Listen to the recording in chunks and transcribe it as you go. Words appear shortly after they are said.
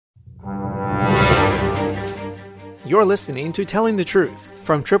You're listening to Telling the Truth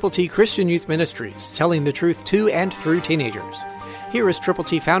from Triple T Christian Youth Ministries, telling the truth to and through teenagers. Here is Triple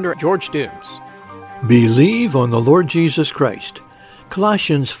T founder George Dooms. Believe on the Lord Jesus Christ.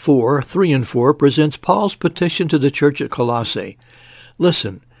 Colossians 4:3-4 presents Paul's petition to the church at Colossae.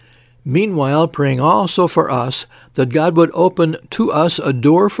 Listen, meanwhile praying also for us, that God would open to us a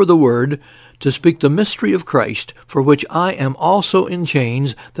door for the word, to speak the mystery of Christ, for which I am also in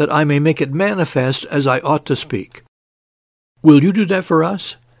chains, that I may make it manifest as I ought to speak. Will you do that for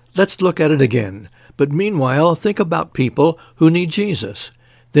us? Let's look at it again. But meanwhile, think about people who need Jesus.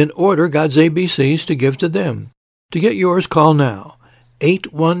 Then order God's ABCs to give to them. To get yours, call now.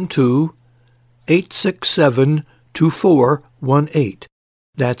 812-867-2418.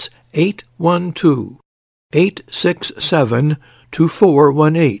 That's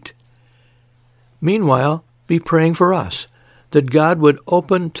 812-867-2418. Meanwhile, be praying for us, that God would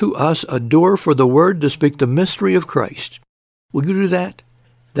open to us a door for the Word to speak the mystery of Christ. Will you do that?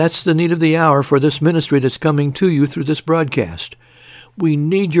 That's the need of the hour for this ministry that's coming to you through this broadcast. We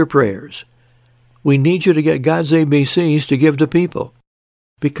need your prayers. We need you to get God's ABCs to give to people,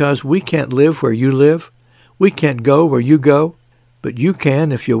 because we can't live where you live. We can't go where you go, but you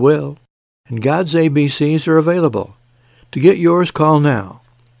can if you will. And God's ABCs are available. To get yours, call now.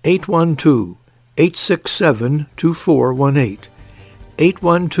 812-867-2418.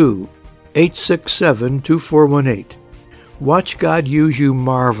 812-867-2418. Watch God use you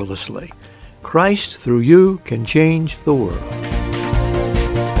marvelously. Christ, through you, can change the world.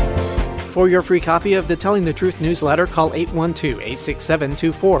 For your free copy of the Telling the Truth newsletter, call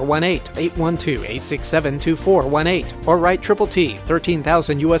 812-867-2418, 812-867-2418, or write Triple T,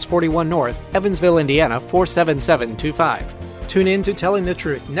 13,000 U.S. 41 North, Evansville, Indiana, 47725. Tune in to Telling the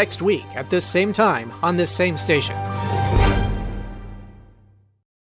Truth next week at this same time on this same station.